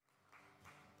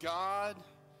God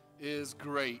is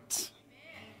great.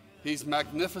 He's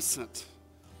magnificent.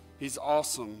 He's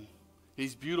awesome.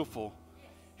 He's beautiful.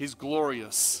 He's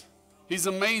glorious. He's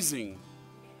amazing.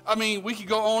 I mean, we could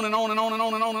go on and on and on and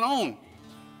on and on and on.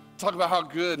 Talk about how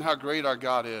good and how great our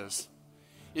God is.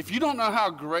 If you don't know how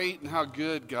great and how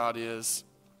good God is,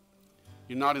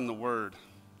 you're not in the Word.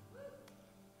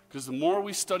 Because the more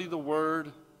we study the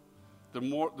Word, the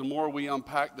more we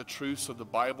unpack the truths of the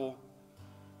Bible,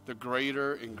 the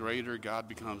greater and greater God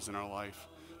becomes in our life.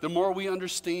 The more we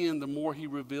understand, the more He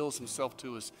reveals Himself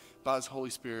to us by His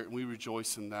Holy Spirit, and we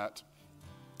rejoice in that.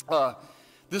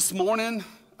 This morning,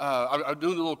 I'm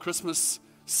doing a little Christmas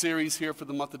series here for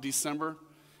the month of December,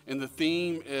 and the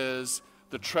theme is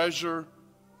the treasure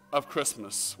of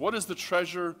Christmas. What is the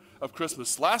treasure of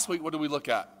Christmas? Last week, what did we look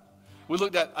at? We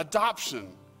looked at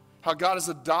adoption, how God has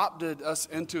adopted us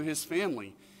into His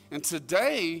family. And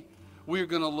today, we're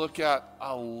going to look at,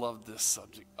 I love this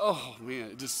subject. Oh,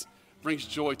 man, it just brings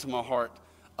joy to my heart.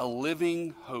 A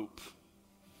living hope.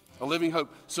 A living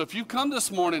hope. So if you come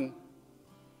this morning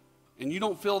and you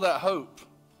don't feel that hope,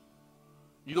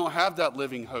 you don't have that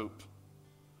living hope.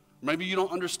 Maybe you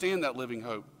don't understand that living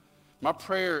hope. My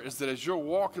prayer is that as you're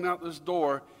walking out this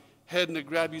door, heading to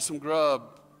grab you some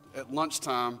grub at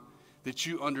lunchtime, that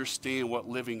you understand what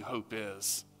living hope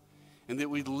is. And that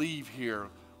we leave here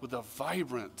with a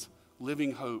vibrant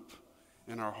living hope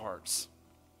in our hearts.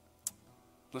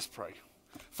 Let's pray.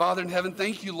 Father in heaven,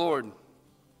 thank you, Lord.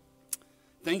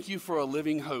 Thank you for a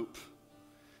living hope.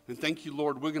 And thank you,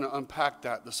 Lord, we're going to unpack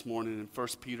that this morning in 1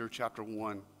 Peter chapter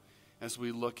 1 as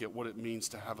we look at what it means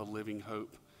to have a living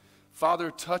hope. Father,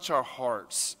 touch our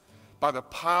hearts by the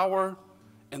power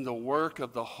and the work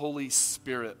of the Holy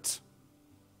Spirit.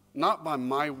 Not by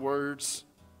my words,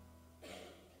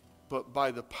 but by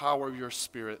the power of your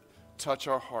Spirit. Touch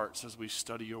our hearts as we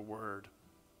study your word.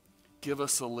 Give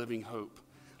us a living hope.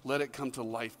 Let it come to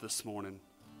life this morning.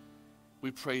 We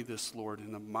pray this, Lord,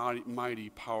 in the mighty, mighty,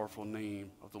 powerful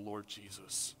name of the Lord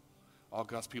Jesus. All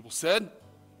God's people said,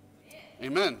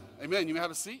 Amen. Amen. You may have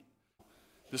a seat.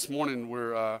 This morning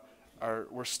we're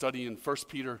studying 1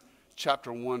 Peter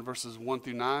chapter 1, verses 1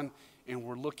 through 9, and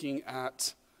we're looking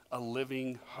at a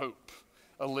living hope.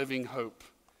 A living hope.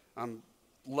 I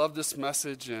love this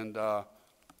message, and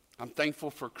I'm thankful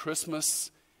for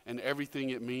Christmas and everything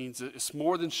it means. It's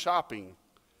more than shopping,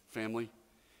 family.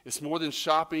 It's more than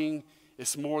shopping.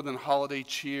 It's more than holiday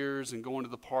cheers and going to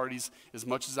the parties, as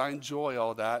much as I enjoy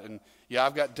all that. And yeah,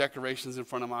 I've got decorations in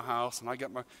front of my house, and I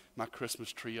got my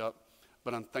Christmas tree up.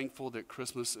 But I'm thankful that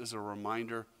Christmas is a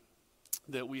reminder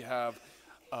that we have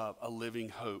a living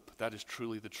hope. That is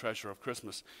truly the treasure of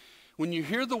Christmas. When you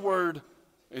hear the word,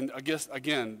 and I guess,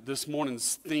 again, this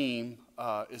morning's theme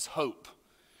is hope.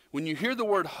 When you hear the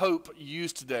word hope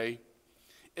used today,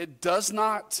 it does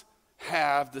not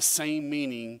have the same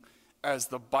meaning as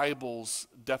the Bible's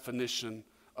definition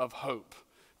of hope.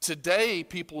 Today,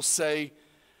 people say,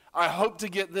 I hope to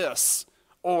get this,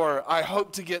 or I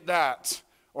hope to get that.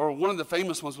 Or one of the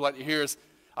famous ones we like to hear is,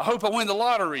 I hope I win the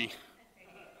lottery.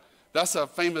 That's a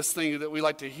famous thing that we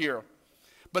like to hear.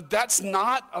 But that's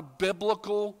not a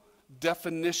biblical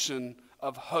definition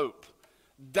of hope.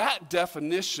 That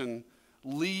definition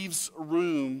leaves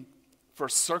room for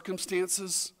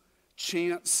circumstances,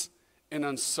 chance, and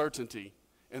uncertainty.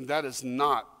 And that is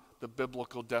not the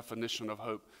biblical definition of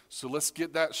hope. So let's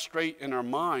get that straight in our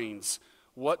minds.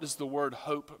 What does the word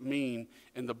hope mean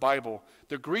in the Bible?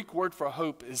 The Greek word for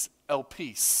hope is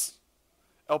elpis.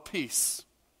 Elpis.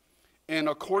 And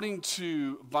according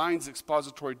to Vine's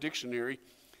Expository Dictionary,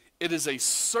 it is a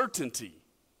certainty.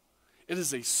 It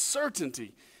is a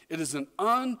certainty. It is an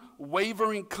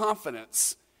unwavering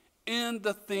confidence in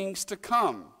the things to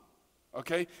come.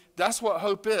 Okay? That's what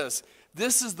hope is.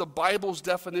 This is the Bible's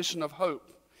definition of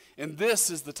hope. And this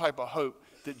is the type of hope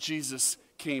that Jesus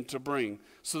came to bring.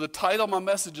 So the title of my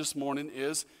message this morning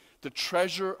is The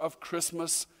Treasure of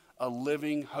Christmas, a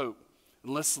Living Hope.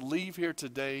 And let's leave here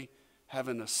today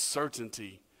having a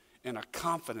certainty and a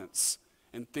confidence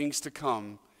in things to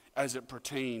come as it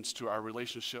pertains to our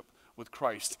relationship with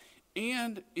Christ.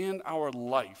 And in our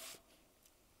life,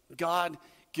 God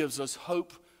gives us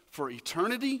hope for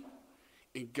eternity,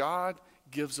 and God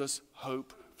gives us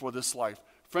hope for this life.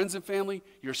 Friends and family,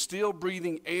 you're still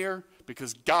breathing air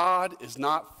because God is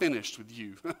not finished with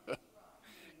you.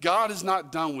 God is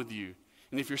not done with you.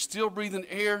 And if you're still breathing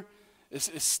air,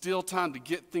 it's still time to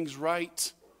get things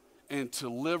right and to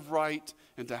live right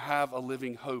and to have a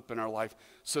living hope in our life.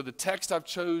 So the text I've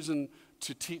chosen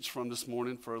to teach from this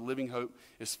morning for a living hope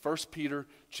is 1 Peter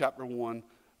chapter 1,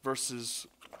 verses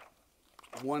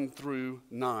 1 through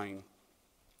 9.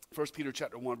 1 Peter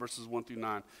chapter 1, verses 1 through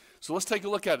 9. So let's take a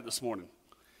look at it this morning.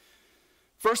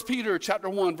 1 Peter chapter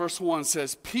 1, verse 1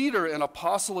 says, Peter, an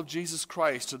apostle of Jesus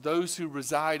Christ, to those who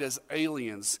reside as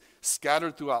aliens,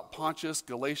 scattered throughout Pontus,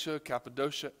 Galatia,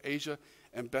 Cappadocia, Asia,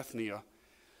 and Bithynia.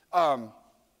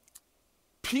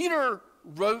 Peter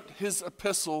wrote his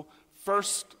epistle, 1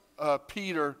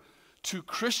 Peter, to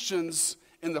Christians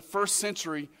in the first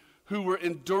century who were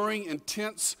enduring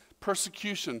intense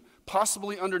persecution,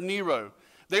 possibly under Nero.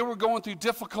 They were going through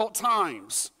difficult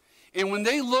times. And when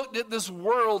they looked at this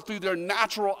world through their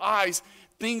natural eyes,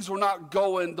 things were not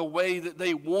going the way that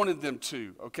they wanted them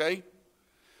to, okay?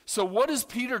 So what does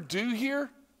Peter do here?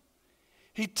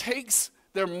 He takes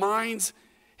their minds,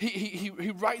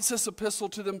 he writes this epistle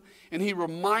to them, and he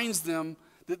reminds them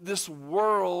that this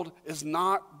world is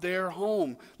not their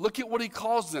home. Look at what he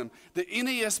calls them. The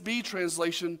NASB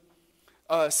translation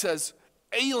says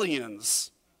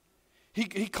aliens.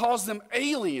 He calls them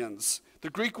aliens. The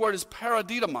Greek word is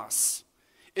paradidomos.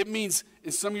 It means,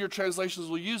 in some of your translations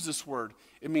will use this word,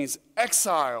 it means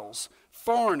exiles,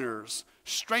 foreigners,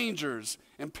 strangers,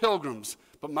 and pilgrims.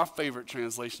 But my favorite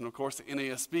translation, of course, the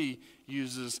NASB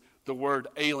uses the word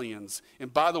aliens.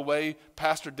 And by the way,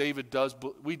 Pastor David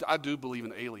I do believe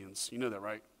in aliens. You know that,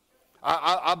 right?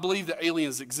 I believe that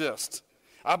aliens exist.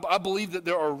 I believe that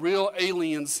there are real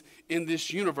aliens in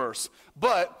this universe.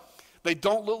 But they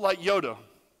don't look like Yoda.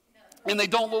 And they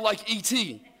don't look like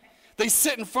E.T. They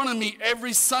sit in front of me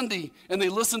every Sunday and they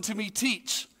listen to me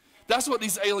teach. That's what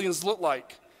these aliens look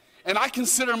like. And I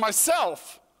consider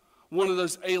myself one of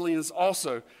those aliens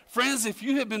also. Friends, if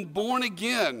you have been born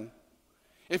again,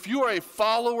 if you are a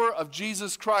follower of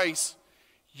Jesus Christ,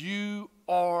 you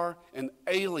are an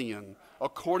alien,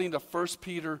 according to 1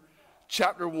 Peter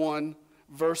chapter 1,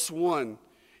 verse 1.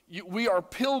 We are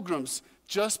pilgrims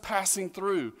just passing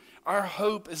through. Our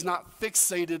hope is not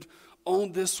fixated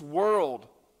on this world.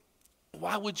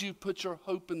 Why would you put your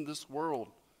hope in this world?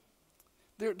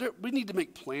 We need to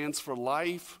make plans for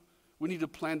life. We need to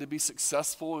plan to be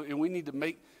successful, and we need to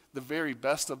make the very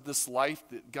best of this life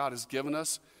that God has given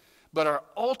us. But our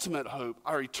ultimate hope,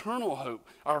 our eternal hope,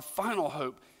 our final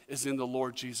hope is in the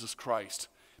Lord Jesus Christ,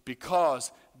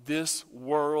 because this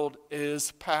world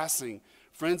is passing.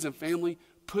 Friends and family,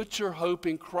 put your hope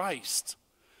in Christ.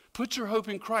 Put your hope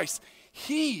in Christ.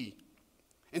 He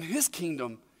and his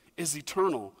kingdom is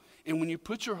eternal. And when you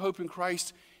put your hope in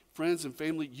Christ, friends and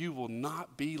family, you will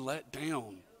not be let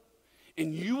down.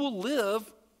 And you will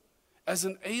live as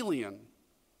an alien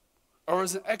or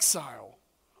as an exile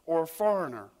or a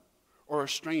foreigner or a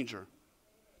stranger.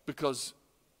 Because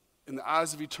in the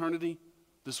eyes of eternity,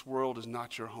 this world is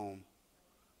not your home.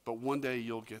 But one day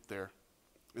you'll get there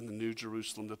in the New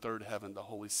Jerusalem, the third heaven, the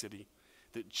holy city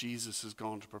that Jesus is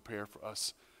going to prepare for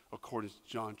us, according to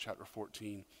John chapter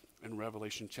 14 and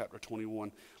Revelation chapter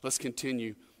 21. Let's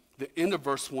continue. The end of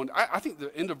verse 1, I think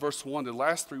the end of verse 1, the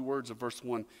last three words of verse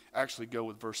 1 actually go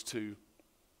with verse 2.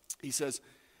 He says,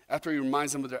 after he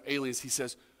reminds them of their aliens, he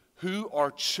says, who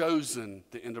are chosen,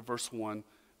 the end of verse 1,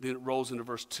 then it rolls into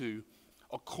verse 2,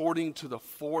 according to the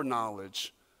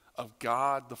foreknowledge of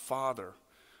God the Father.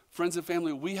 Friends and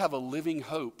family, we have a living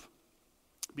hope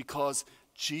because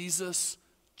Jesus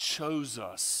chose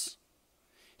us.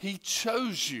 He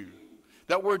chose you.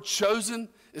 That word chosen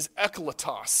is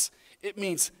ekletos. It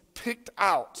means picked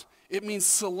out. It means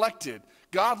selected.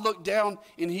 God looked down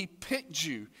and he picked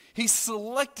you. He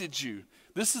selected you.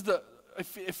 This is the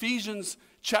Ephesians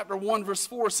chapter 1 verse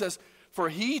 4 says, for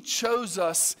he chose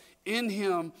us in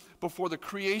him before the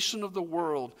creation of the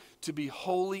world to be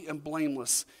holy and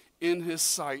blameless in his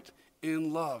sight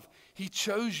in love. He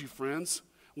chose you, friends.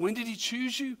 When did he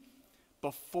choose you?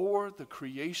 Before the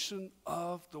creation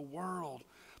of the world.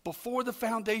 Before the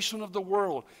foundation of the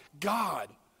world, God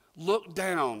looked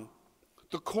down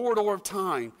the corridor of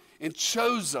time and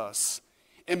chose us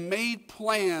and made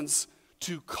plans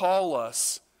to call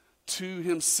us to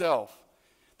himself.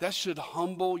 That should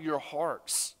humble your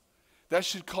hearts. That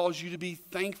should cause you to be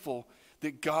thankful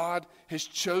that God has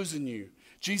chosen you.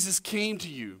 Jesus came to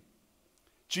you.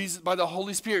 Jesus, by the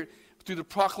Holy Spirit, through the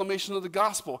proclamation of the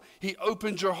gospel, he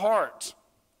opened your heart.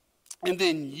 And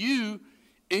then you,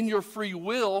 in your free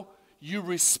will, you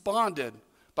responded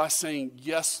by saying,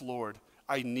 yes, Lord,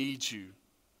 I need you.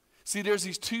 See, there's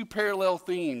these two parallel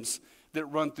themes that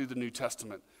run through the New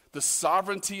Testament. The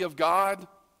sovereignty of God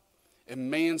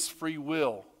and man's free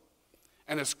will.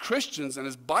 And as Christians, and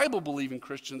as Bible-believing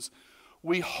Christians,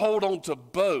 we hold on to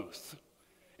both.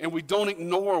 And we don't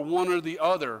ignore one or the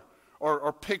other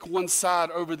or pick one side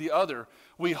over the other.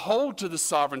 We hold to the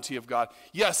sovereignty of God.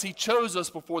 Yes, he chose us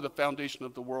before the foundation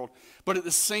of the world, but at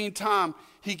the same time,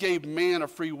 he gave man a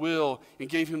free will and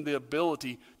gave him the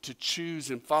ability to choose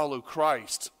and follow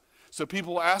Christ. So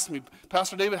people ask me,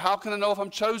 Pastor David, how can I know if I'm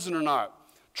chosen or not?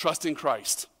 Trust in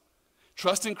Christ.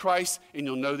 Trust in Christ, and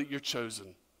you'll know that you're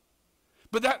chosen.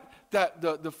 But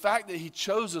the fact that he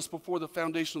chose us before the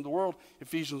foundation of the world,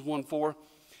 Ephesians 1:4,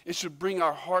 it should bring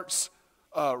our hearts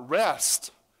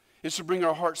rest. It should bring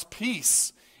our hearts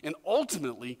peace. And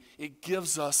ultimately, it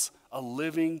gives us a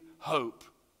living hope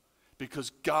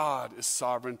because God is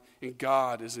sovereign and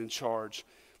God is in charge.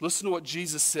 Listen to what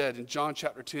Jesus said in John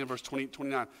chapter 10, verse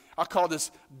 29. I call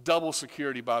this double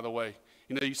security, by the way.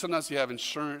 You know, sometimes you have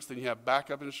insurance, then you have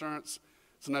backup insurance.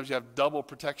 Sometimes you have double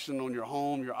protection on your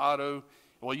home, your auto.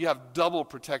 Well, you have double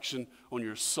protection on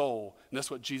your soul. And that's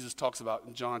what Jesus talks about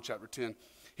in John chapter 10.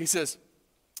 He says,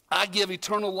 I give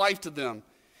eternal life to them,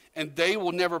 and they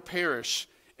will never perish,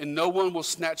 and no one will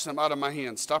snatch them out of my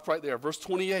hand. Stop right there. Verse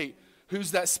 28,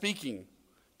 who's that speaking?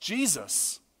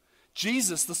 Jesus.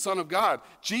 Jesus, the Son of God.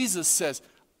 Jesus says,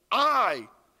 I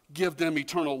give them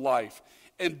eternal life,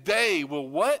 and they will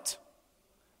what?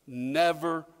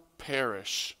 Never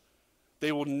perish.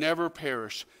 They will never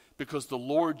perish because the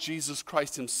Lord Jesus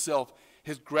Christ himself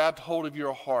has grabbed hold of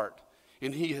your heart,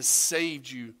 and he has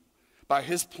saved you by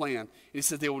his plan. And he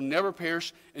said they will never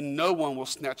perish, and no one will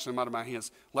snatch them out of my hands.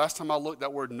 Last time I looked,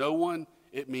 that word no one,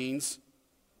 it means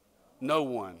no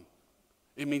one.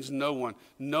 It means no one.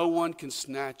 No one can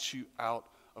snatch you out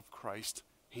of Christ's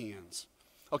hands.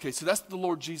 Okay, so that's the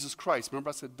Lord Jesus Christ. Remember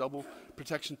I said double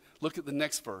protection? Look at the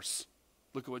next verse.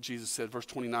 Look at what Jesus said, verse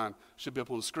 29. Should be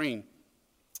up on the screen.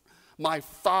 My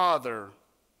Father,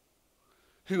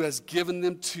 who has given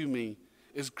them to me,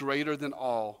 is greater than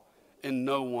all, and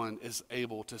no one is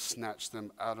able to snatch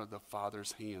them out of the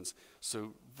Father's hands.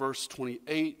 So verse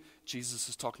 28, Jesus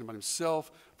is talking about himself.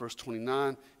 Verse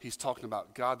 29, he's talking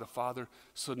about God the Father.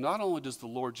 So not only does the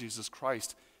Lord Jesus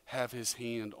Christ have his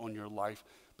hand on your life,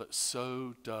 but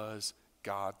so does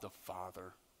God the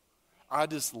Father. I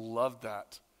just love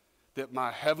that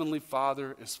my heavenly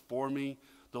Father is for me.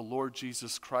 The Lord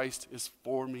Jesus Christ is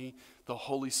for me. The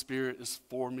Holy Spirit is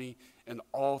for me. And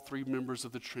all three members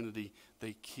of the Trinity,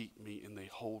 they keep me and they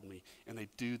hold me. And they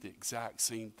do the exact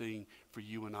same thing for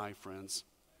you and I, friends.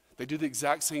 They do the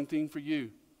exact same thing for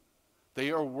you.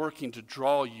 They are working to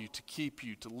draw you, to keep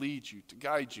you, to lead you, to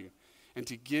guide you, and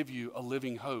to give you a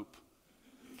living hope.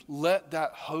 Let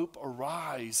that hope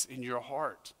arise in your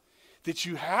heart, that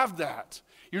you have that.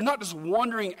 You're not just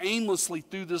wandering aimlessly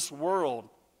through this world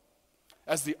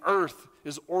as the earth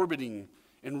is orbiting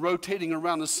and rotating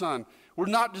around the sun. We're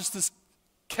not just this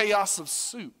chaos of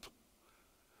soup,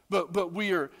 but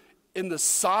we are in the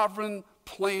sovereign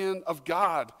plan of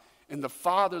God, and the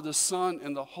Father, the Son,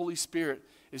 and the Holy Spirit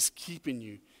is keeping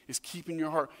you, is keeping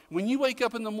your heart. When you wake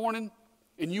up in the morning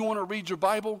and you want to read your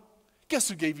Bible, guess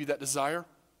who gave you that desire?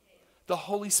 The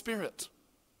Holy Spirit.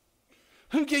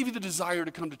 Who gave you the desire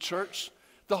to come to church?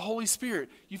 The Holy Spirit.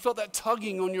 You felt that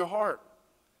tugging on your heart.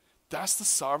 That's the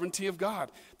sovereignty of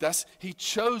God. He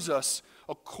chose us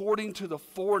according to the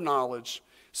foreknowledge.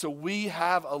 So we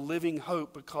have a living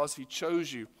hope because he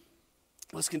chose you.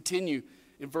 Let's continue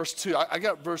in verse 2. I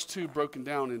got verse 2 broken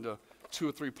down into 2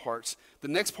 or 3 parts. The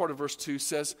next part of verse 2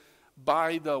 says,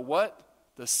 by the what?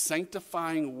 The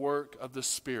sanctifying work of the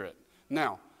Spirit.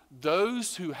 Now,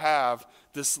 those who have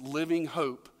this living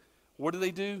hope, what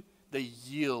do? They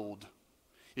yield.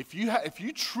 If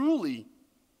you truly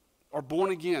are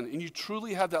born again and you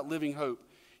truly have that living hope,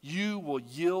 you will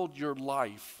yield your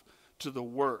life to the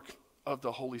work of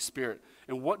the Holy Spirit.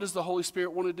 And what does the Holy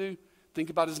Spirit want to do? Think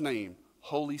about his name,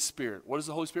 Holy Spirit. What does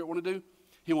the Holy Spirit want to do?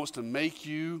 He wants to make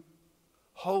you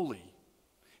holy.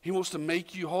 He wants to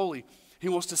make you holy. He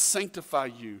wants to sanctify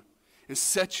you and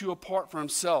set you apart for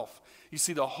himself. You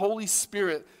see, the Holy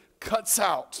Spirit cuts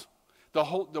out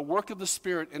the work of the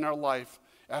Spirit in our life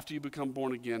after you become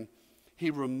born again. He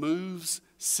removes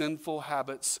sinful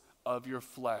habits of your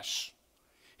flesh.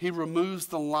 He removes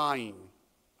the lying.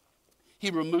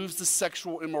 He removes the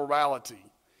sexual immorality.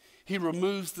 He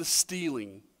removes the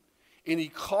stealing. And he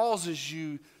causes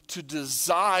you to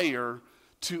desire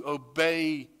to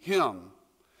obey him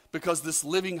because this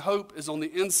living hope is on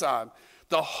the inside.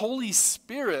 The Holy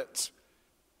Spirit,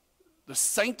 the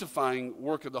sanctifying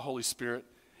work of the Holy Spirit,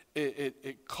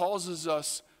 it causes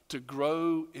us to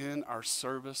grow in our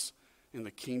service in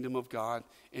the kingdom of God,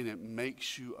 and it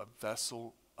makes you a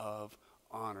vessel of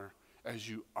honor as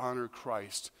you honor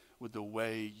Christ with the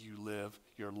way you live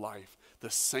your life. The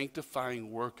sanctifying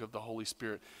work of the Holy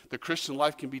Spirit. The Christian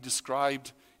life can be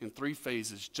described in 3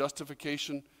 phases.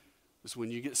 Justification is when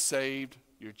you get saved,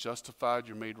 you're justified,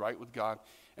 you're made right with God,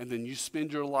 and then you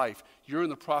spend your life. You're in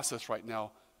the process right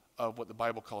now of what the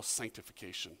Bible calls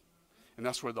sanctification. And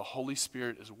that's where the Holy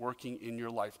Spirit is working in your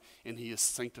life, and he is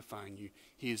sanctifying you.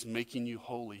 He is making you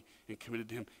holy and committed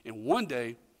to him. And one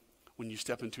day, when you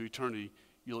step into eternity,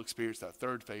 you'll experience that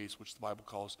third phase, which the Bible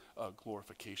calls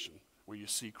glorification, where you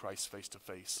see Christ face to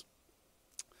face.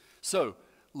 So,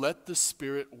 let the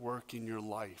Spirit work in your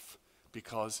life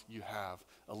because you have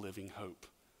a living hope.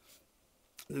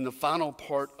 And then the final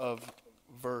part of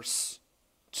verse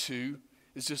 2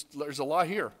 is just, there's a lot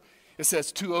here. It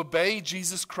says, to obey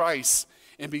Jesus Christ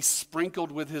and be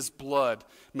sprinkled with his blood.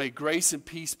 May grace and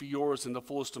peace be yours in the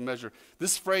fullest of measure.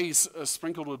 This phrase,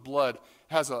 sprinkled with blood,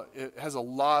 has a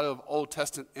lot of Old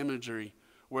Testament imagery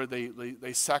where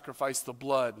they sacrifice the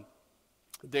blood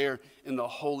there in the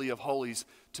Holy of Holies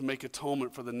to make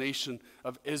atonement for the nation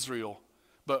of Israel.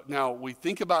 But now we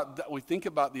think about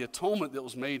the atonement that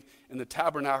was made in the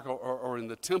tabernacle or in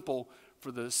the temple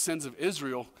for the sins of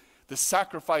Israel. The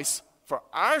sacrifice for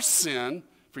our sin,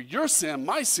 for your sin,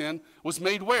 my sin, was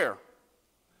made where?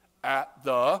 At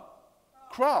the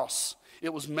cross.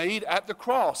 It was made at the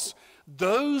cross.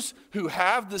 Those who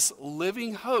have this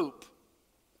living hope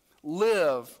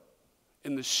live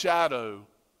in the shadow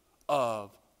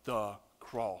of the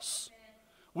cross.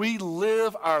 We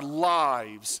live our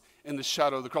lives in the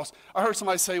shadow of the cross. I heard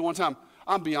somebody say one time,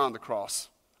 I'm beyond the cross.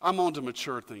 I'm on to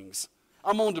mature things.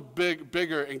 I'm on to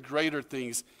bigger and greater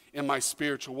things in my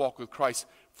spiritual walk with Christ.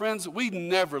 Friends, we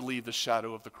never leave the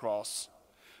shadow of the cross.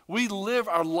 We live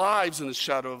our lives in the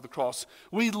shadow of the cross.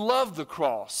 We love the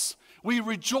cross. We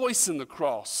rejoice in the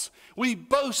cross. We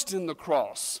boast in the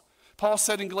cross. Paul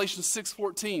said in Galatians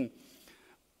 6:14,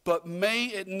 but may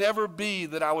it never be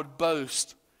that I would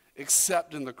boast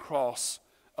except in the cross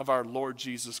of our Lord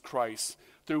Jesus Christ,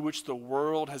 through which the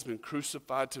world has been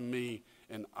crucified to me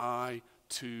and I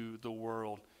to the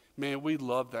world. Man, we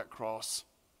love that cross.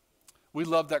 We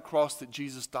love that cross that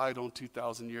Jesus died on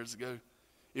 2,000 years ago.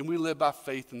 And we live by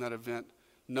faith in that event,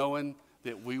 knowing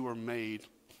that we were made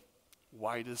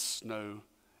white as snow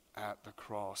at the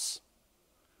cross.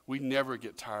 We never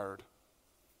get tired,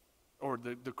 or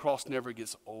the cross never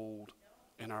gets old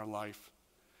in our life.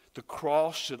 The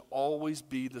cross should always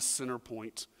be the center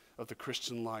point of the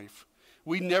Christian life.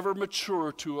 We never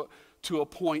mature to a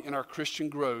point in our Christian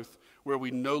growth where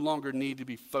we no longer need to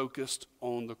be focused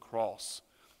on the cross.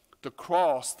 The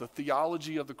cross, the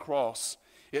theology of the cross,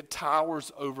 it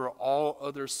towers over all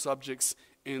other subjects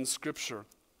in Scripture.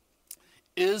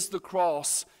 Is the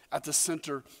cross at the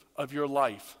center of your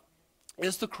life?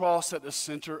 Is the cross at the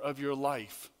center of your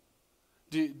life?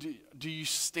 Do you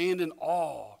stand in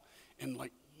awe and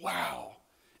like, wow,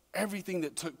 everything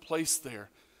that took place there,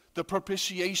 the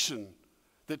propitiation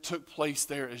that took place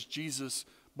there as Jesus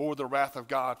bore the wrath of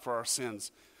God for our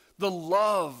sins, the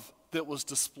love that was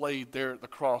displayed there at the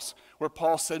cross, where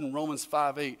Paul said in Romans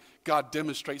 5:8, God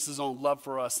demonstrates his own love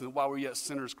for us, and while we're yet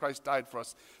sinners, Christ died for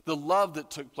us. The love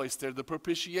that took place there, the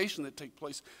propitiation that took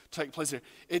place there,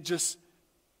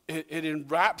 it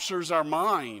enraptures our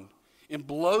mind and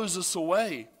blows us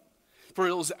away. For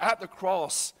it was at the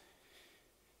cross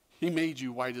he made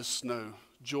you white as snow,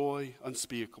 joy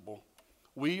unspeakable.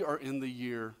 We are in the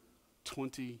year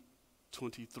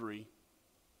 2023.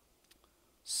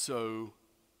 So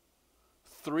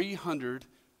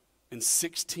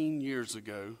 316 years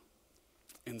ago,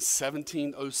 in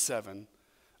 1707,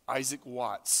 Isaac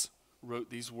Watts wrote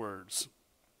these words.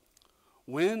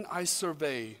 When I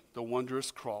survey the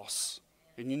wondrous cross,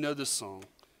 and you know this song,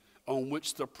 on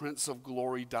which the Prince of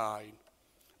Glory died,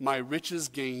 my riches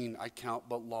gain I count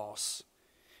but loss,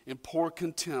 and pour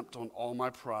contempt on all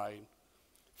my pride.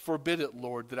 Forbid it,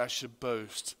 Lord, that I should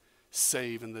boast,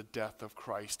 save in the death of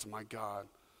Christ my God.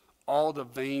 All the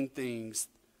vain things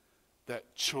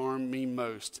that charm me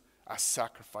most, I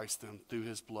sacrifice them through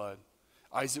his blood.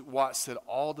 Isaac Watts said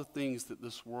all the things that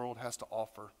this world has to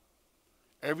offer,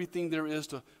 everything there is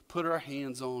to put our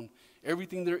hands on,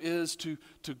 everything there is to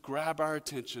grab our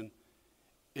attention,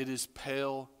 it is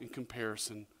pale in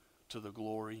comparison to the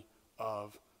glory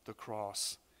of the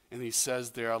cross. And he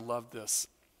says there, I love this,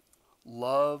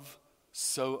 love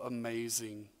so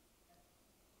amazing.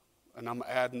 And I'm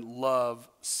adding love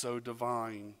so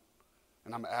divine.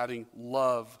 And I'm adding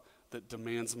love that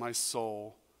demands my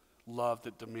soul, love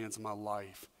that demands my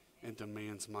life and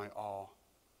demands my all.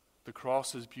 The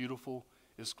cross is beautiful,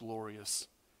 it's glorious,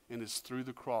 and it's through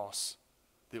the cross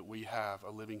that we have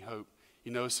a living hope.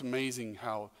 You know, it's amazing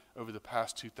how over the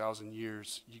past 2,000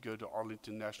 years, you go to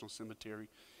Arlington National Cemetery,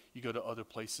 you go to other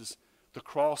places, the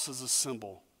cross is a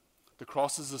symbol. The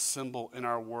cross is a symbol in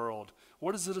our world.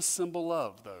 What is it a symbol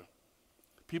of, though?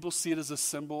 People see it as a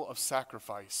symbol of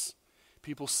sacrifice.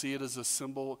 People see it as a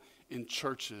symbol in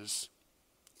churches.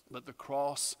 But the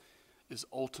cross is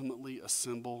ultimately a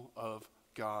symbol of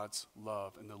God's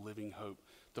love and the living hope.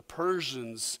 The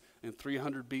Persians in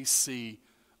 300 BC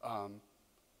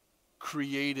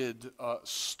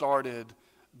started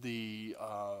the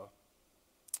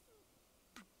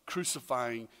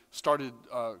crucifying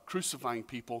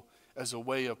people as a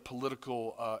way of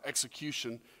political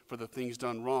execution for the things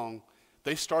done wrong.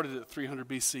 They started at 300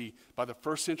 BC. By the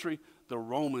first century, the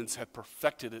Romans had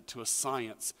perfected it to a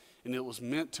science, and it was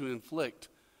meant to inflict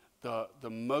the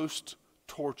most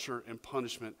torture and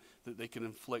punishment that they could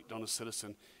inflict on a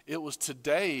citizen. It was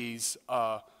today's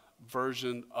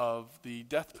version of the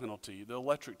death penalty, the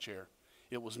electric chair.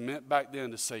 It was meant back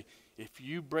then to say, if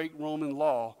you break Roman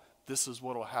law, this is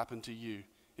what will happen to you.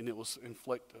 And it was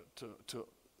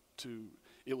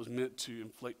it was meant to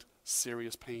inflict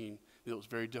serious pain. It was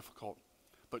very difficult.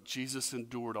 But Jesus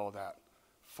endured all that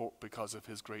because of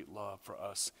his great love for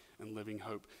us and living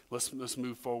hope. Let's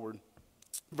move forward.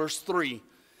 Verse 3,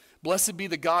 blessed be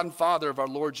the God and Father of our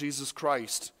Lord Jesus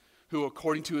Christ, who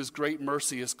according to his great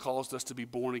mercy has caused us to be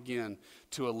born again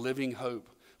to a living hope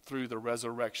through the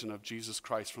resurrection of Jesus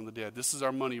Christ from the dead. This is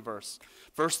our money verse.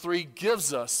 Verse 3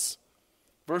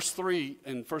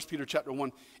 in 1 Peter chapter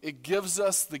 1, it gives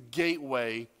us the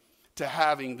gateway to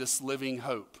having this living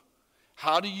hope.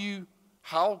 How can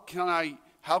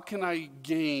I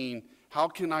gain, how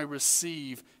can I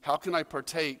receive, how can I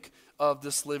partake of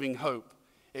this living hope?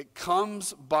 It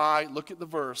comes by, look at the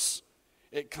verse,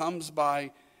 it comes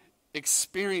by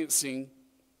experiencing.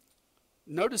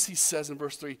 Notice he says in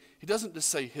verse 3, he doesn't just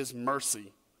say his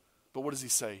mercy, but what does he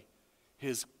say?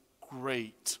 His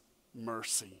great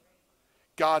mercy.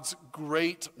 God's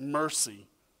great mercy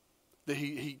that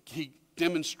he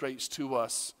demonstrates to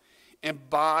us. And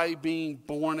by being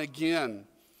born again,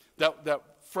 that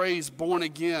phrase born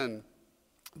again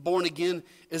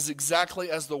is exactly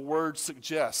as the word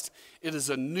suggests. It is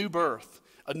a new birth,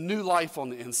 a new life on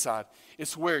the inside.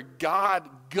 It's where God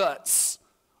guts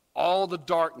all the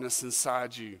darkness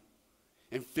inside you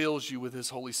and fills you with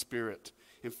his Holy Spirit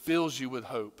and fills you with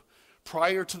hope.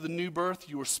 Prior to the new birth,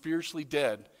 you were spiritually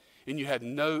dead and you had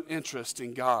no interest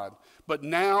in God. But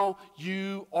now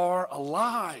you are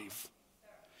alive.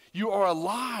 You are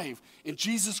alive, and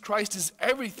Jesus Christ is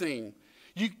everything.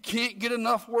 You can't get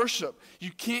enough worship.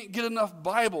 You can't get enough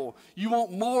Bible. You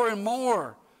want more and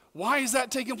more. Why is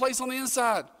that taking place on the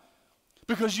inside?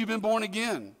 Because you've been born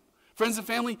again. Friends and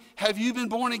family, have you been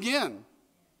born again?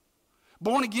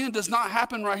 Born again does not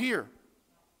happen right here.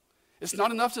 It's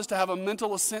not enough just to have a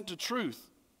mental assent to truth.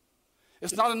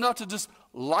 It's not enough to just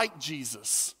like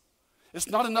Jesus. It's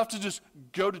not enough to just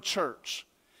go to church.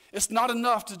 It's not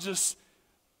enough to just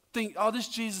think, oh, this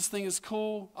Jesus thing is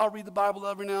cool. I'll read the Bible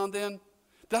every now and then.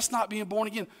 That's not being born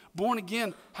again. Born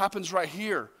again happens right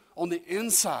here on the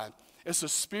inside. It's a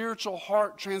spiritual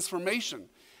heart transformation.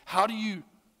 How do you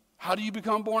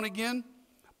become born again?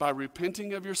 By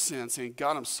repenting of your sin, saying,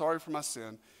 God, I'm sorry for my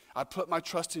sin. I put my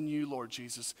trust in you, Lord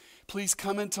Jesus. Please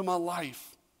come into my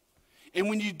life. And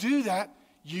when you do that,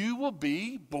 you will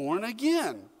be born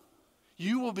again.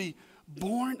 You will be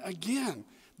born again.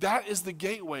 That is the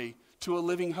gateway to a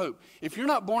living hope. If you're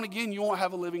not born again, you won't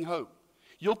have a living hope.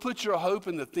 You'll put your hope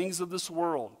in the things of this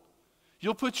world.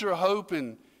 You'll put your hope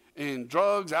in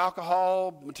drugs,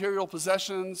 alcohol, material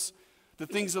possessions, the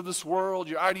things of this world,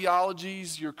 your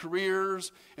ideologies, your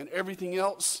careers, and everything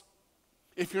else.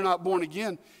 If you're not born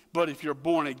again, but if you're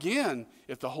born again,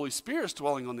 if the Holy Spirit is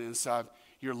dwelling on the inside,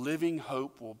 your living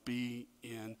hope will be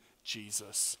in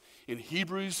Jesus. In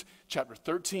Hebrews chapter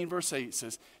 13, verse 8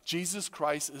 says, Jesus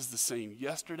Christ is the same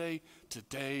yesterday,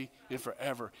 today, and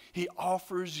forever. He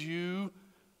offers you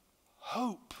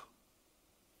hope.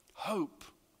 Hope.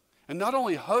 And not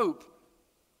only hope,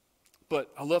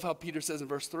 but I love how Peter says in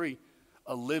verse 3,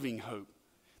 a living hope.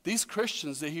 These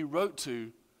Christians that he wrote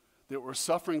to that were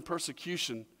suffering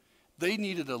persecution, they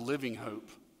needed a living hope.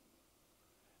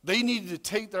 They needed to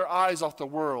take their eyes off the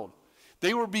world.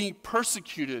 They were being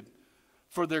persecuted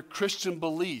for their Christian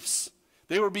beliefs.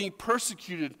 They were being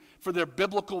persecuted for their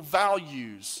biblical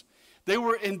values. They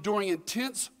were enduring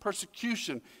intense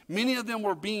persecution. Many of them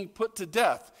were being put to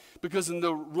death because in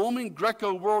the Roman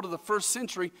Greco world of the first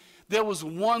century, there was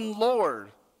one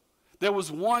Lord. There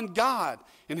was one God,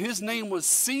 and his name was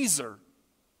Caesar.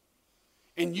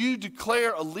 And you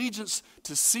declare allegiance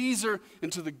to Caesar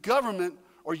and to the government,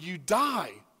 or you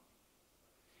die.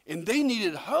 And they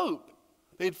needed hope.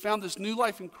 They had found this new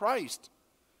life in Christ.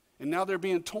 And now they're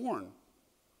being torn.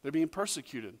 They're being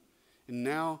persecuted. And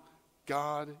now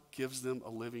God gives them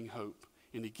a living hope.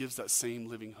 And he gives that same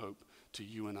living hope to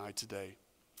you and I today.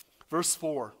 Verse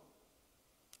 4.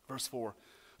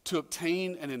 To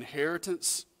obtain an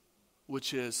inheritance,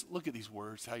 which is, look at these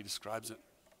words, how he describes it.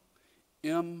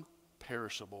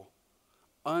 Imperishable,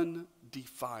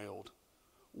 undefiled,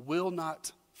 will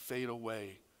not fade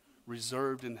away,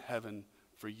 reserved in heaven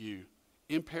for you.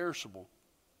 Imperishable.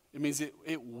 It means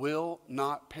it will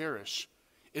not perish.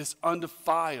 It's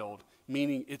undefiled,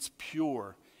 meaning it's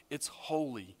pure, it's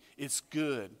holy, it's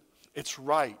good, it's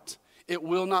right. It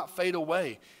will not fade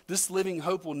away. This living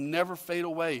hope will never fade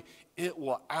away. It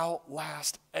will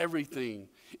outlast everything.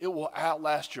 It will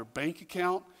outlast your bank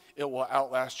account. It will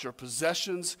outlast your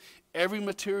possessions. Every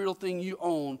material thing you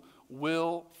own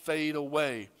will fade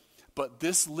away. But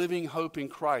this living hope in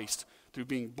Christ, through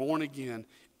being born again,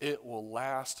 it will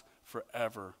last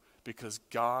forever, because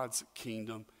God's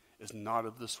kingdom is not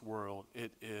of this world.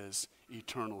 It is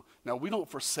eternal. Now, we don't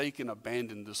forsake and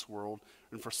abandon this world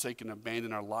and forsake and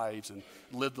abandon our lives and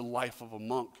live the life of a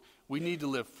monk. We need to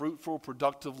live fruitful,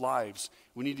 productive lives.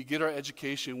 We need to get our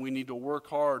education. We need to work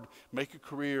hard, make a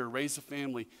career, raise a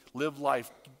family, live life,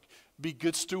 be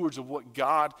good stewards of what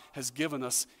God has given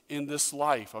us in this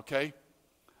life, okay?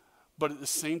 But at the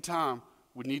same time,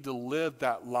 we need to live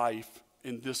that life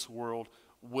in this world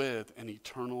with an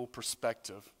eternal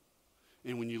perspective.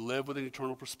 And when you live with an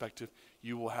eternal perspective,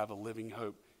 you will have a living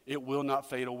hope. It will not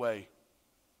fade away.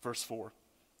 Verse 4.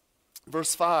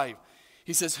 Verse 5,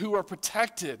 he says, who are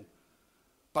protected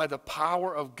by the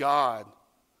power of God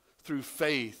through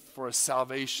faith for a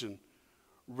salvation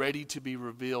ready to be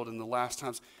revealed in the last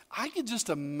times. I could just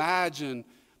imagine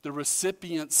the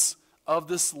recipients of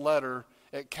this letter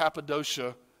at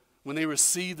Cappadocia when they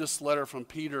received this letter from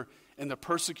Peter and the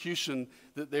persecution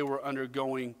that they were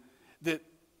undergoing, that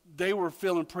they were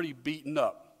feeling pretty beaten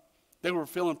up. They were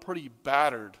feeling pretty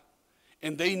battered,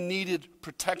 and they needed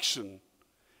protection.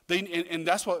 And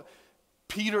that's what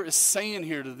Peter is saying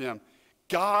here to them.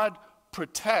 God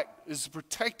is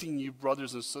protecting you,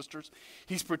 brothers and sisters.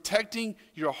 He's protecting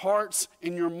your hearts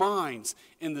and your minds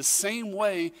in the same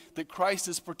way that Christ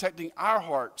is protecting our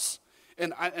hearts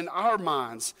and our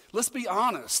minds. Let's be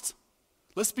honest.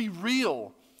 Let's be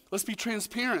real. Let's be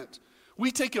transparent.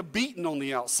 We take a beating on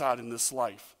the outside in this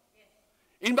life.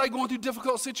 Anybody going through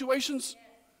difficult situations?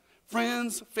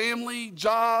 Friends, family,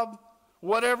 job,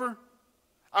 whatever?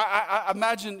 I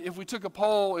imagine if we took a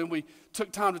poll and we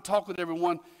took time to talk with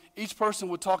everyone, each person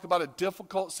would talk about a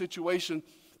difficult situation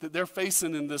that they're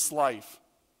facing in this life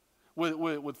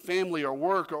with family or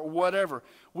work or whatever.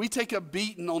 We take a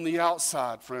beating on the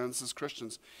outside, friends, as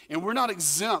Christians. And we're not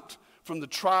exempt from the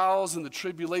trials and the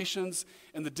tribulations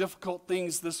and the difficult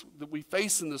things that we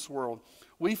face in this world.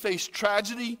 We face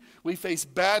tragedy. We face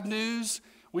bad news.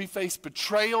 We face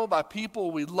betrayal by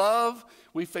people we love.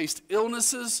 We face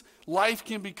illnesses. Life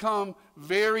can become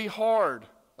very hard,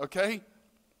 okay?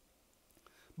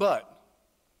 But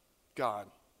God,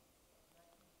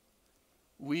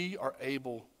 we are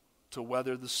able to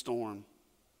weather the storm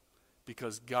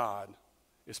because God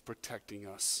is protecting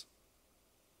us.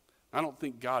 I don't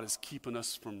think God is keeping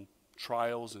us from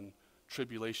trials and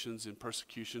tribulations and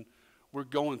persecution. We're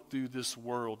going through this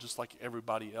world just like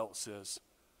everybody else is.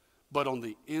 But on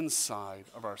the inside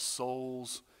of our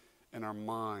souls and our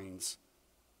minds,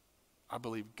 I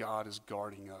believe God is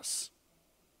guarding us.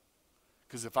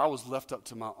 Because if I was left up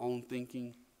to my own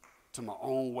thinking, to my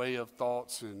own way of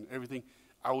thoughts and everything,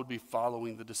 I would be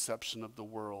following the deception of the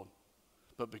world.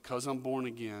 But because I'm born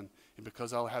again and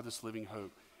because I'll have this living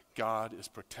hope, God is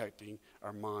protecting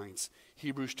our minds.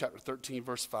 Hebrews chapter 13,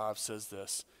 verse 5 says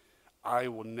this, I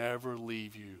will never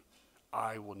leave you.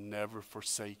 I will never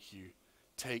forsake you.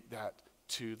 Take that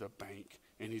to the bank.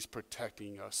 And he's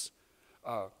protecting us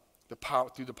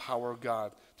through the power of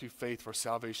God, through faith for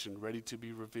salvation, ready to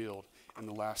be revealed in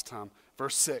the last time.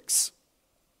 Verse 6,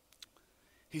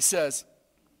 he says,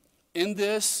 in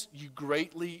this you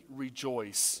greatly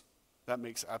rejoice. That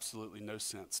makes absolutely no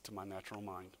sense to my natural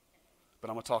mind, but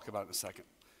I'm going to talk about it in a second.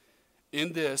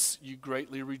 In this you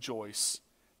greatly rejoice,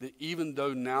 that even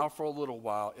though now for a little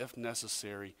while, if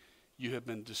necessary, you have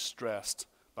been distressed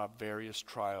by various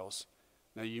trials.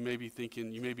 Now you may be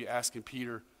thinking, you may be asking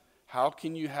Peter, how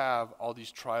can you have all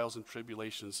these trials and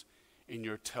tribulations and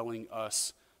you're telling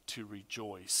us to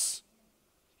rejoice?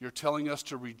 You're telling us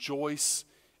to rejoice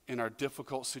in our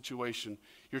difficult situation.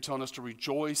 You're telling us to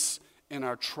rejoice in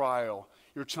our trial.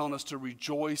 You're telling us to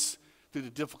rejoice through the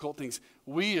difficult things.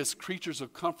 We as creatures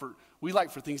of comfort, we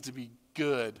like for things to be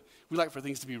good. We like for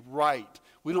things to be right.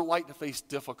 We don't like to face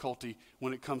difficulty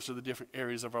when it comes to the different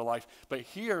areas of our life. But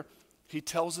here, he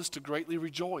tells us to greatly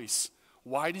rejoice.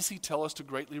 Why does he tell us to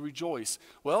greatly rejoice?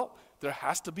 Well, there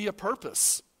has to be a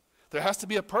purpose. There has to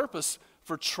be a purpose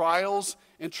for trials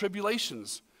and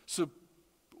tribulations. So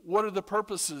what are the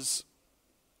purposes?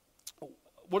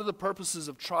 What are the purposes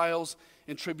of trials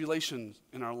and tribulations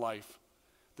in our life?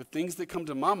 The things that come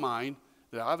to my mind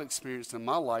that I've experienced in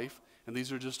my life, and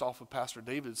these are just off of Pastor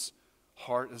David's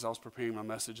heart as I was preparing my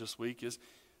message this week, is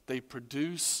they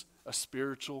produce a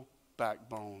spiritual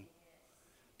backbone.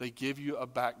 They give you a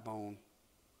backbone.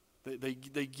 They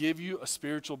give you a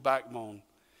spiritual backbone.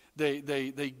 They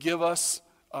give us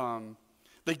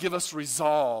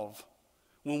resolve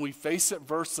when we face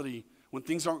adversity, when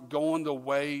things aren't going the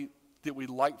way that we'd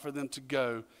like for them to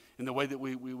go, in the way that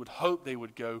we would hope they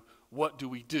would go. What do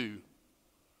we do?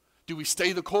 Do we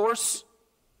stay the course,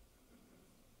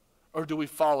 or do we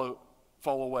fall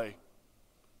away?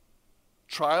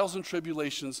 Trials and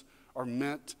tribulations are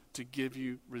meant to give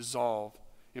you resolve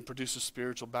and produce a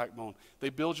spiritual backbone. They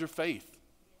build your faith.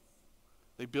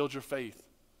 They build your faith.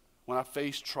 When I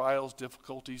face trials,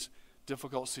 difficulties,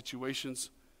 difficult situations,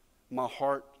 my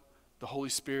heart, the Holy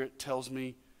Spirit tells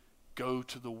me, go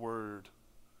to the Word.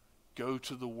 Go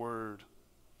to the Word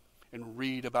and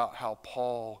read about how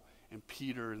Paul and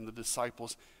Peter and the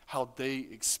disciples, how they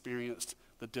experienced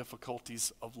the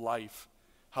difficulties of life,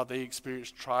 how they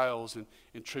experienced trials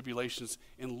and tribulations,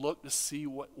 and look to see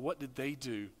what did they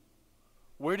do?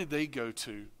 Where did they go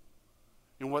to?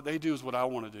 And what they do is what I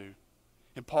want to do.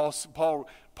 And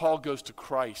Paul goes to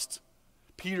Christ.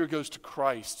 Peter goes to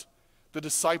Christ. The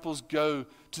disciples go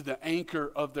to the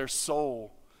anchor of their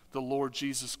soul, the Lord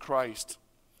Jesus Christ.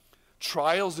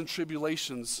 Trials and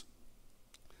tribulations,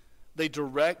 they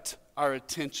direct our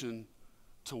attention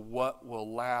to what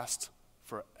will last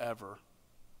forever.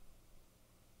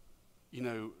 You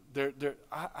know,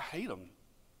 I hate them.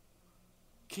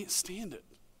 Can't stand it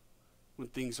when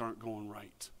things aren't going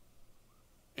right.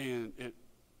 And it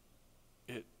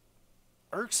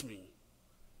irks me.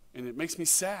 And it makes me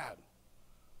sad.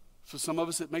 For some of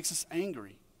us, it makes us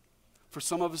angry. For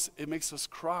some of us, it makes us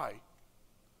cry.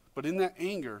 But in that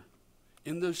anger,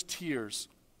 in those tears,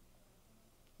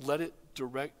 let it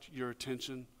direct your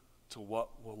attention to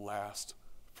what will last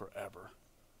forever.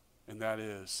 And that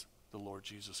is the Lord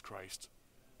Jesus Christ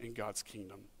in God's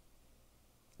kingdom.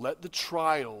 Let the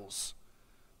trials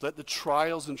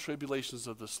and tribulations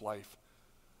of this life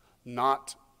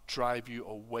not drive you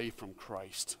away from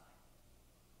Christ,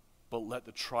 but let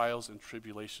the trials and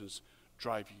tribulations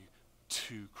drive you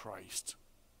to Christ.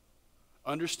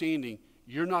 Understanding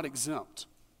you're not exempt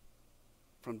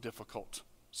from difficult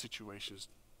situations.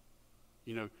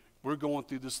 You know, we're going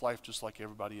through this life just like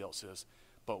everybody else is,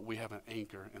 but we have an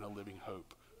anchor and a living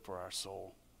hope for our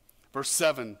soul. Verse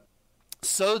 7,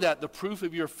 so that the proof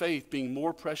of your faith, being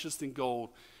more precious than gold,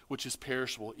 which is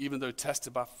perishable, even though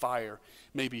tested by fire,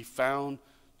 may be found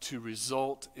to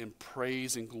result in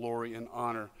praise and glory and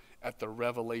honor at the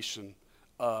revelation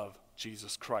of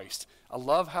Jesus Christ. I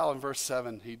love how in verse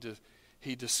 7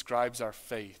 he describes our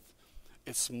faith.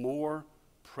 It's more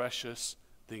precious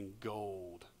than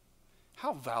gold.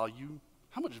 How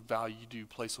much value do you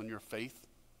place on your faith?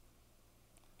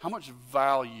 How much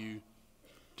value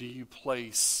do you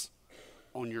place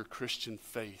on your Christian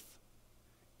faith?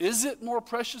 Is it more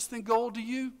precious than gold to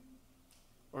you?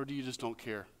 Or do you just don't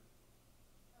care?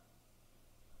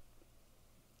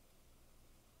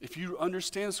 If you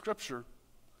understand Scripture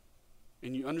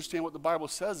and you understand what the Bible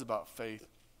says about faith,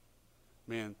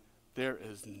 man, there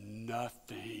is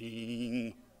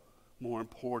nothing more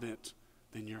important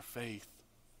than your faith.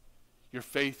 Your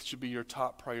faith should be your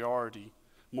top priority,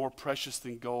 more precious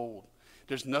than gold.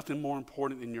 There's nothing more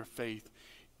important than your faith.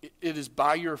 It is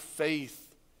by your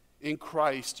faith in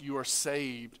Christ you are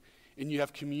saved and you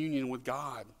have communion with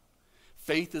God.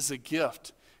 Faith is a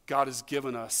gift God has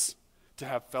given us to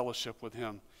have fellowship with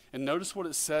Him. And notice what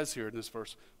it says here in this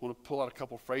verse. I want to pull out a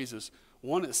couple phrases.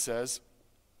 One, it says,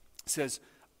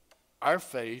 our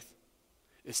faith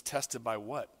is tested by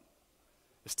what?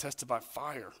 It's tested by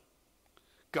fire.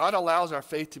 God allows our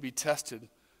faith to be tested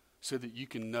so that you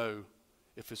can know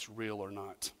if it's real or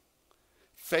not.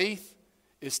 Faith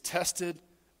is tested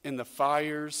in the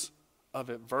fires of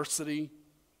adversity,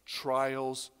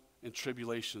 trials, and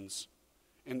tribulations.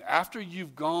 And after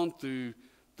you've gone through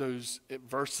those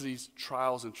adversities,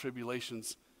 trials, and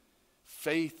tribulations,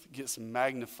 faith gets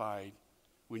magnified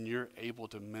when you're able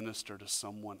to minister to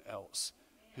someone else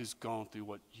who's gone through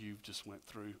what you've just went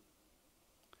through.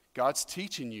 God's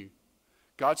teaching you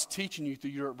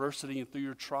through your adversity and through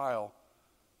your trial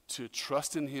to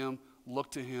trust in Him,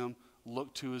 look to Him,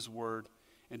 look to His Word.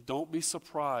 And don't be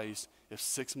surprised if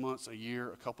 6 months, a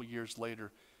year, a couple years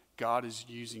later, God is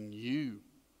using you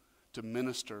to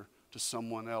minister to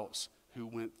someone else who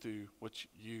went through what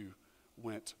you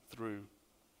went through.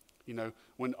 You know,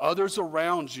 when others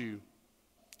around you,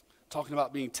 talking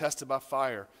about being tested by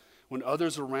fire, when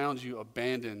others around you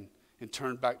abandon and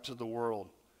turn back to the world,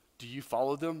 do you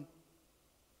follow them?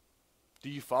 Do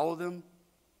you follow them?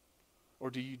 Or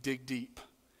do you dig deep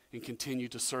and continue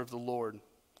to serve the Lord?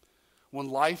 When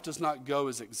life does not go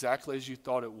as exactly as you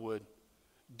thought it would,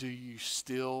 do you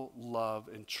still love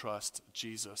and trust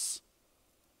Jesus?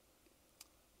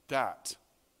 That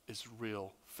is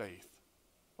real faith,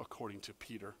 according to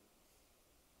Peter.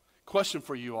 Question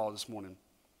for you all this morning.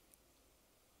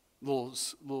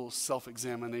 Little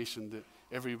self-examination that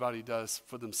everybody does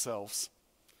for themselves.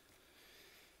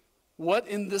 What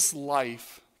in this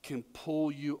life can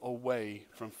pull you away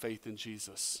from faith in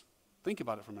Jesus? Think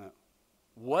about it for a minute.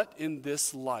 What in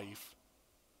this life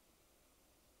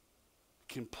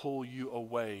can pull you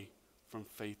away from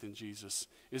faith in Jesus?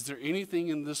 Is there anything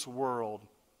in this world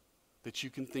that you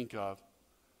can think of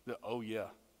that, oh yeah,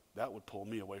 that would pull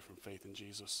me away from faith in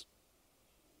Jesus?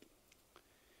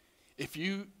 If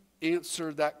you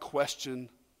answer that question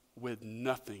with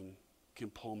nothing can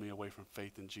pull me away from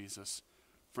faith in Jesus,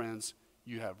 friends,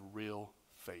 you have real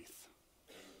faith.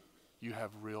 You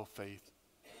have real faith.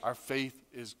 Our faith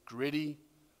is gritty,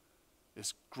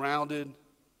 is grounded,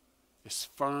 is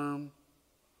firm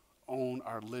on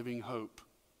our living hope.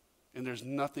 And there's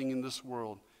nothing in this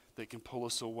world that can pull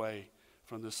us away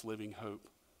from this living hope.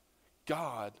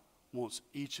 God wants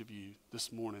each of you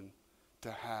this morning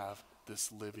to have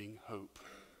this living hope.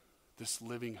 This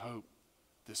living hope,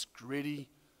 this gritty,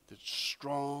 that's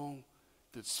strong,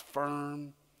 that's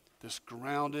firm, that's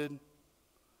grounded,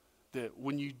 that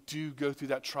when you do go through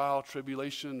that trial,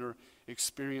 tribulation, or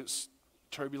experience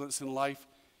turbulence in life,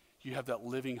 you have that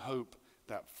living hope,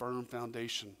 that firm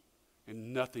foundation,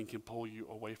 and nothing can pull you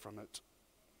away from it.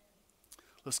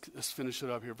 Let's finish it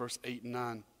up here, verse 8 and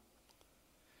 9.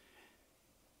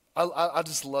 I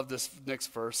just love this next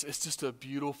verse. It's just a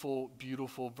beautiful,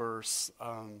 beautiful verse.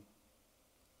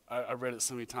 I read it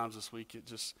so many times this week, it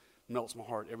just melts my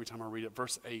heart every time I read it.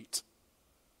 Verse 8.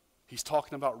 He's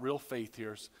talking about real faith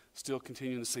here, still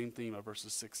continuing the same theme of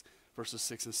verses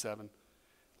 6 and 7.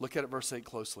 Look at it, verse 8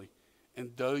 closely.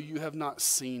 And though you have not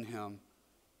seen him,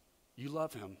 you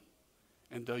love him.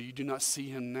 And though you do not see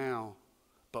him now,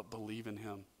 but believe in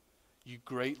him, you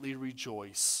greatly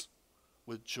rejoice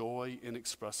with joy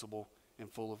inexpressible and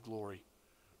full of glory.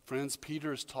 Friends,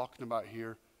 Peter is talking about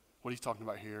here, what he's talking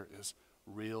about here is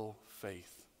real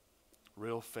faith.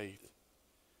 Real faith.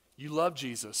 You love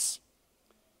Jesus,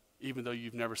 even though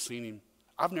you've never seen him.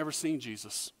 I've never seen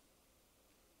Jesus.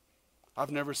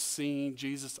 I've never seen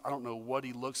Jesus. I don't know what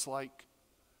he looks like.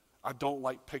 I don't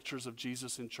like pictures of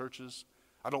Jesus in churches.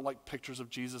 I don't like pictures of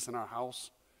Jesus in our house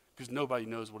because nobody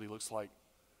knows what he looks like.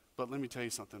 But let me tell you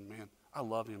something, man. I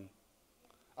love him.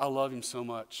 I love him so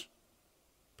much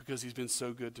because he's been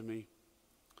so good to me.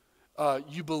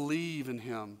 You believe in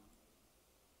him,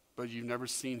 but you've never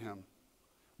seen him.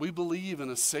 We believe in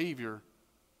a Savior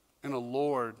and a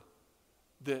Lord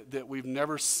that we've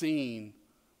never seen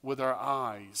with our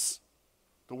eyes.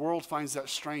 The world finds that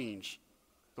strange.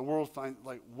 The world finds,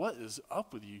 like, what is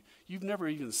up with you? You've never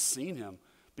even seen him,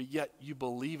 but yet you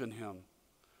believe in him.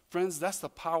 Friends, that's the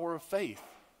power of faith.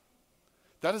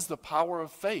 That is the power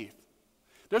of faith.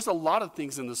 There's a lot of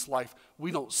things in this life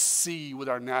we don't see with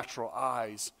our natural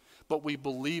eyes, but we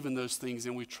believe in those things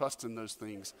and we trust in those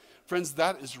things. Friends,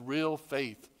 that is real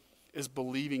faith, is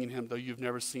believing in him though you've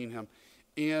never seen him.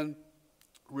 And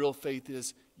real faith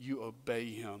is you obey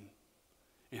him.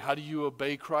 And how do you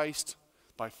obey Christ?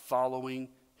 By following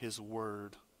his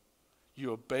word.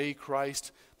 You obey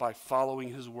Christ by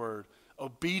following his word.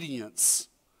 Obedience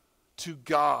to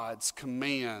God's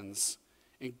commands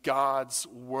and God's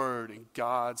word and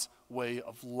God's way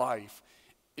of life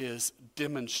is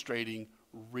demonstrating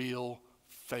real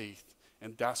faith.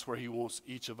 And that's where he wants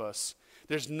each of us.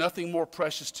 There's nothing more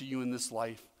precious to you in this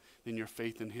life than your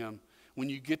faith in him. When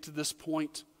you get to this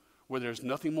point where there's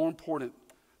nothing more important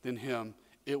than him,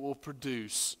 it will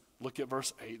produce, look at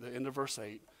verse 8, the end of verse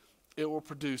 8, it will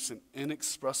produce an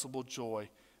inexpressible joy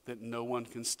that no one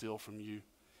can steal from you.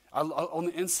 On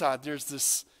the inside, there's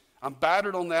this, I'm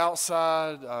battered on the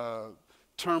outside,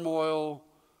 turmoil,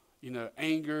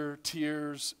 anger,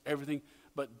 tears, everything.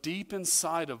 But deep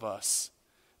inside of us,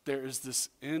 there is this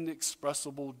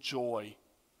inexpressible joy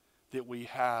that we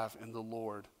have in the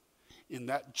Lord. And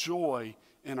that joy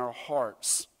in our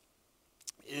hearts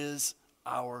is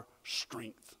our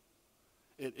strength.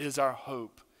 It is our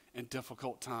hope in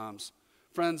difficult times.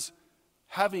 Friends,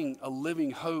 having a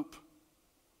living hope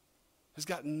has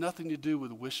got nothing to do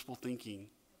with wishful thinking.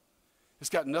 It's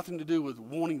got nothing to do with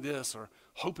wanting this or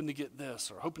hoping to get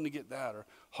this or hoping to get that or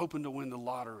hoping to win the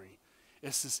lottery.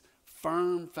 It's this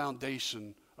firm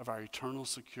foundation of our eternal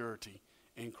security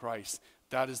in Christ.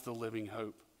 That is the living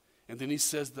hope. And then he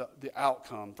says the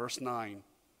outcome, verse 9.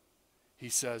 He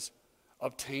says,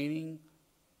 obtaining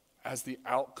as the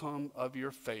outcome of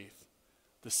your faith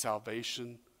the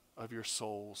salvation of your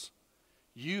souls.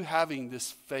 You having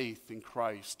this faith in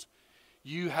Christ,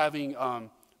 you having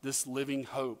this living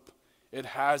hope, it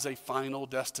has a final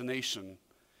destination.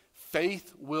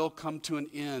 Faith will come to an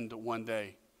end one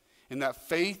day. And that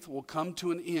faith will come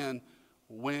to an end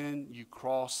when you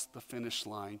cross the finish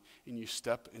line and you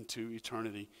step into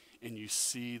eternity and you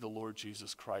see the Lord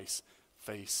Jesus Christ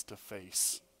face to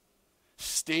face,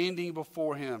 standing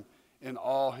before him in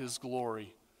all his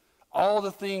glory. All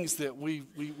the things that we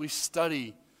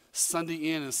study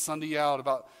Sunday in and Sunday out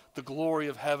about the glory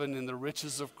of heaven and the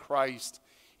riches of Christ.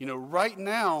 You know, right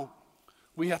now,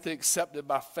 we have to accept it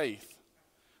by faith.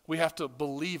 We have to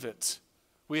believe it.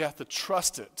 We have to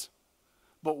trust it.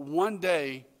 But one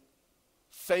day,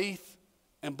 faith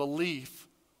and belief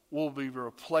will be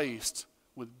replaced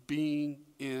with being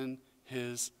in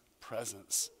his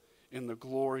presence, in the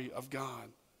glory of God.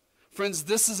 Friends,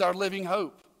 this is our living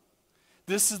hope.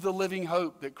 This is the living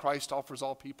hope that Christ offers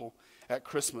all people at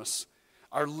Christmas.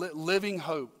 Our living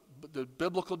hope, the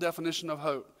biblical definition of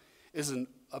hope, is a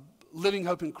living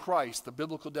hope in Christ. The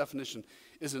biblical definition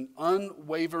is an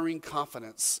unwavering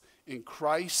confidence in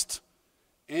Christ,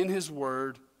 in his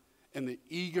word, and the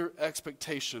eager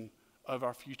expectation of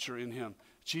our future in him.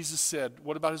 Jesus said,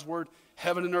 what about his word?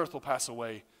 Heaven and earth will pass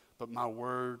away, but my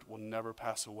word will never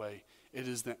pass away. It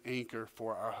is the anchor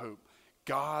for our hope.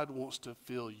 God wants to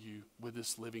fill you with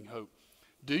this living hope.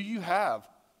 Do you have,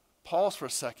 pause for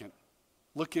a second,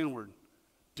 look inward.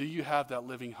 Do you have that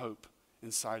living hope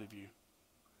inside of you?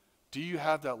 Do you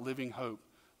have that living hope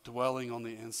dwelling on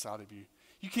the inside of you?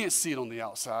 You can't see it on the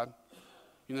outside.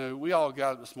 You know, we all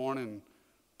got up this morning and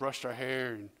brushed our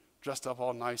hair and dressed up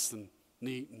all nice and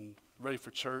neat and ready for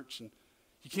church. And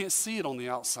you can't see it on the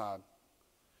outside.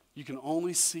 You can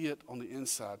only see it on the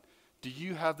inside. Do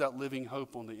you have that living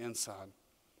hope on the inside?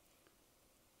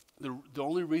 The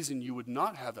only reason you would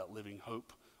not have that living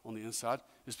hope on the inside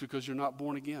is because you're not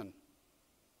born again.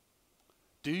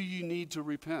 Do you need to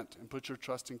repent and put your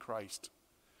trust in Christ?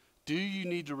 Do you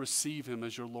need to receive him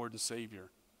as your Lord and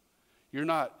Savior? You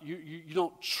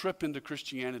don't trip into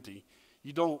Christianity.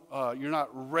 You're not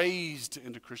raised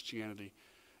into Christianity.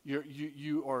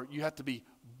 You have to be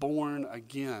born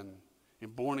again.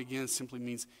 And born again simply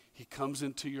means he comes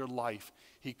into your life.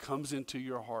 He comes into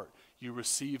your heart. You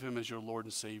receive him as your Lord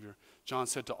and Savior. John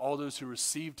said to all those who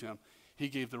received him, he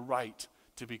gave the right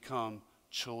to become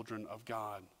children of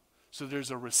God. So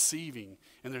there's a receiving,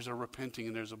 and there's a repenting,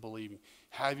 and there's a believing.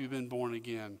 Have you been born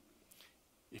again?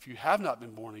 If you have not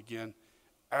been born again,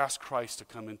 ask Christ to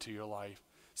come into your life.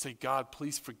 Say, God,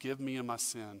 please forgive me of my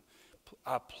sin.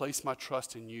 I place my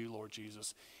trust in you, Lord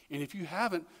Jesus. And if you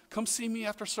haven't, come see me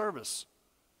after service.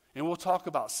 And we'll talk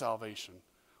about salvation.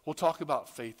 We'll talk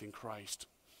about faith in Christ.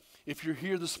 If you're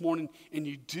here this morning and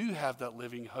you do have that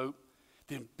living hope,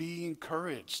 then be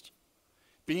encouraged.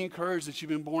 Be encouraged that you've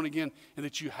been born again and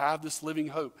that you have this living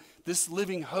hope. This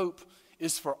living hope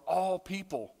is for all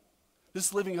people.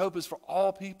 This living hope is for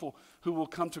all people who will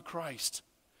come to Christ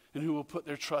and who will put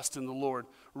their trust in the Lord.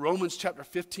 Romans chapter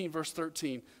 15, verse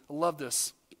 13. I love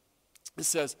this. It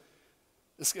says,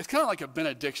 it's kind of like a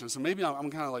benediction. So maybe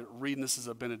I'm kind of like reading this as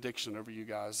a benediction over you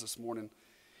guys this morning.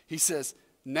 He says,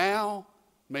 now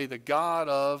may the God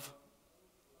of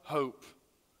hope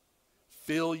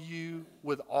fill you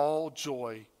with all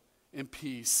joy and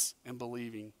peace and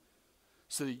believing,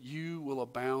 so that you will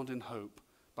abound in hope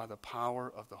by the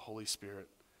power of the Holy Spirit.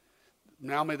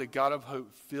 Now may the God of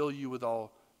hope fill you with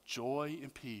all joy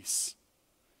and peace.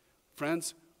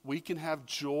 Friends, we can have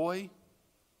joy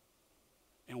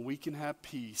and we can have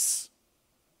peace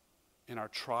in our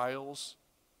trials,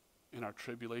 in our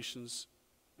tribulations,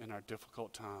 in our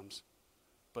difficult times.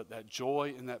 But that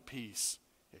joy and that peace,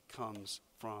 it comes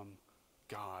from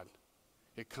God.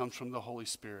 It comes from the Holy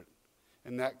Spirit.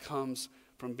 And that comes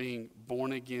from being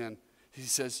born again. He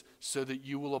says, so that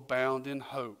you will abound in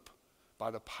hope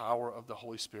by the power of the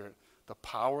Holy Spirit. The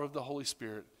power of the Holy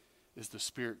Spirit is the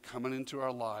Spirit coming into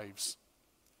our lives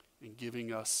and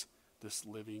giving us this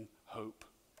living hope.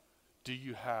 Do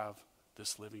you have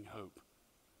this living hope?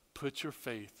 Put your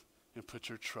faith and put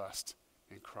your trust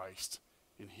in Christ,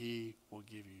 and he will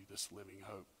give you this living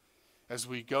hope. As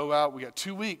we go out, we got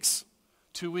 2 weeks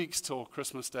till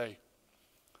Christmas Day.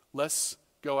 Let's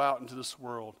go out into this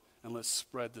world and let's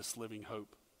spread this living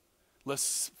hope.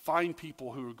 Let's find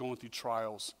people who are going through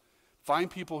trials. Find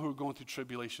people who are going through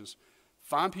tribulations.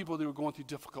 Find people who are going through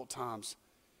difficult times.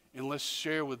 And let's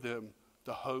share with them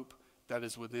the hope that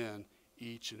is within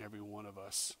each and every one of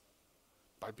us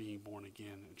by being born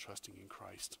again and trusting in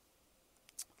Christ.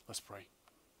 Let's pray.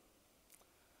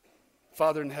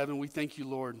 Father in heaven, we thank you,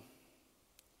 Lord,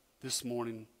 this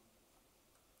morning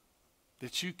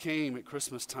that you came at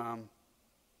Christmas time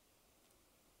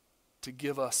to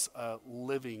give us a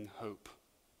living hope.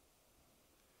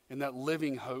 And that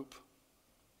living hope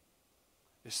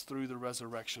is through the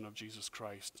resurrection of Jesus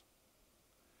Christ.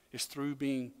 It's through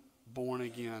being born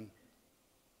again.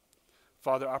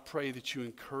 Father, I pray that you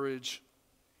encourage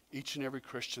each and every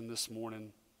Christian this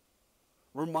morning.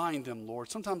 Remind them, Lord.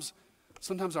 Sometimes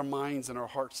our minds and our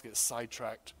hearts get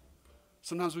sidetracked.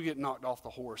 Sometimes we get knocked off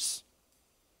the horse.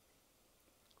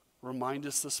 Remind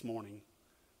us this morning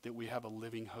that we have a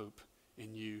living hope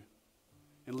in you.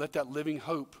 And let that living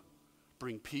hope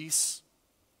bring peace,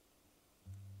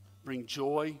 bring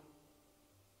joy,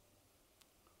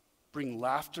 bring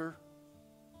laughter,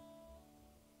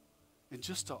 and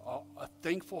just a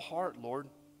thankful heart, Lord.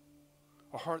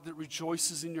 A heart that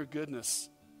rejoices in your goodness,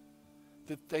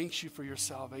 that thanks you for your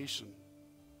salvation.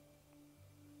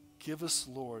 Give us,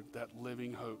 Lord, that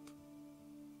living hope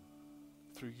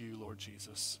through you, Lord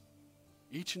Jesus.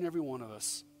 Each and every one of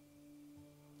us,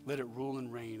 let it rule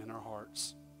and reign in our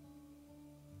hearts.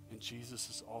 In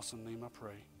Jesus' awesome name I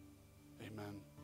pray. Amen.